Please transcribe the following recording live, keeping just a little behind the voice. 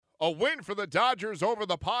A win for the Dodgers over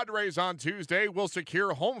the Padres on Tuesday will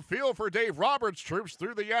secure home field for Dave Roberts' troops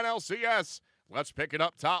through the NLCS. Let's pick it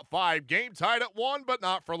up top five. Game tied at 1, but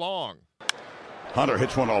not for long. Hunter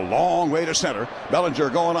hits one a long way to center.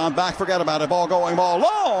 Bellinger going on back. Forget about it. Ball going, ball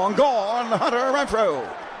long gone. Hunter Renfroe.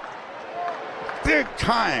 Big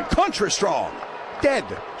time. Country strong. Dead.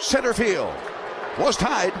 Center field. Was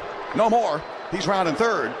tied. No more. He's rounding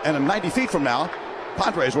third. And 90 feet from now,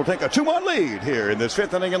 Padres will take a 2-1 lead here in this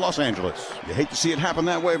fifth inning in Los Angeles. You hate to see it happen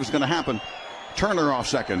that way, but it's going to happen. Turner off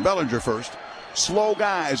second. Bellinger first. Slow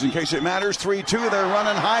guys in case it matters. 3-2. They're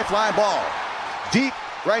running high fly ball. Deep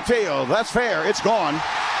right field. That's fair. It's gone.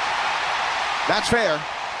 That's fair.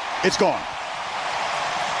 It's gone.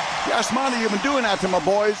 Yes, Monty, you've been doing that to my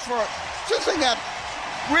boys since they got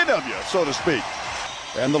rid of you, so to speak.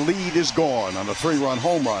 And the lead is gone on a 3-run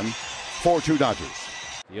home run. 4-2 Dodgers.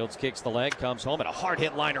 Fields kicks the leg, comes home, and a hard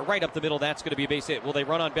hit liner right up the middle. That's going to be a base hit. Will they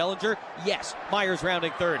run on Bellinger? Yes. Myers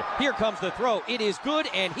rounding third. Here comes the throw. It is good,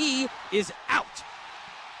 and he is out.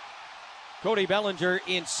 Cody Bellinger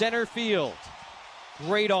in center field.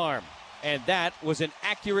 Great arm. And that was an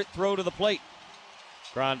accurate throw to the plate.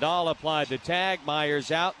 Grandal applied the tag.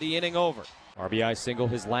 Myers out. The inning over. RBI single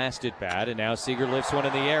his last at bat, and now Seager lifts one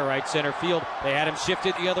in the air, right center field. They had him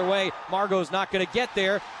shifted the other way. Margot's not going to get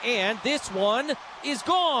there, and this one is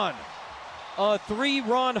gone. A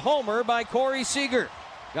 3-run homer by Corey Seager.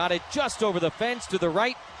 Got it just over the fence to the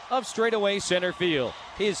right of straightaway center field.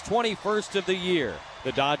 His 21st of the year.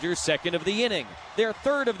 The Dodgers' second of the inning. Their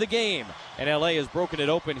third of the game. And LA has broken it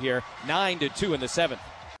open here, 9-2 in the seventh.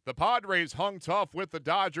 The Padres hung tough with the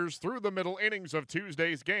Dodgers through the middle innings of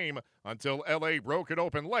Tuesday's game until LA broke it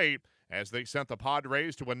open late as they sent the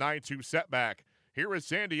Padres to a 9-2 setback. Here is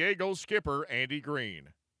San Diego's skipper, Andy Green.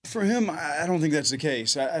 For him, I don't think that's the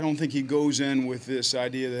case. I don't think he goes in with this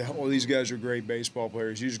idea that, oh, these guys are great baseball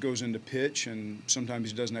players. He just goes into pitch, and sometimes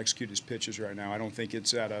he doesn't execute his pitches right now. I don't think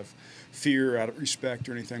it's out of fear, out of respect,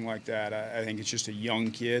 or anything like that. I think it's just a young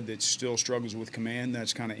kid that still struggles with command.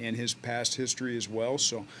 That's kind of in his past history as well.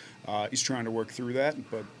 So he's trying to work through that.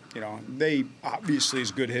 But, you know, they obviously, as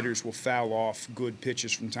good hitters, will foul off good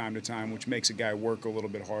pitches from time to time, which makes a guy work a little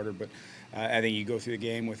bit harder. But I think you go through the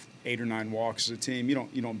game with 8 or 9 walks as a team. You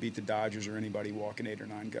don't beat the Dodgers or anybody walking 8 or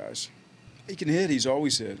 9 guys. He can hit. He's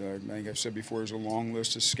always hit. I think I've said before, there's a long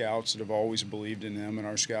list of scouts that have always believed in him, and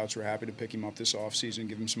our scouts were happy to pick him up this offseason,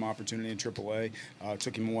 give him some opportunity in AAA. It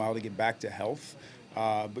took him a while to get back to health.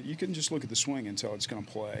 But you can just look at the swing and tell it's going to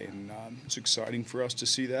play. And it's exciting for us to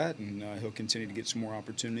see that. And he'll continue to get some more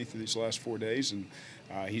opportunity through these last 4 days. And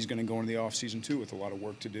he's going to go into the offseason, too, with a lot of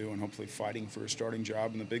work to do and hopefully fighting for a starting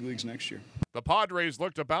job in the big leagues next year. The Padres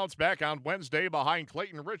look to bounce back on Wednesday behind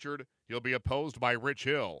Clayton Richard. He'll be opposed by Rich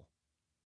Hill.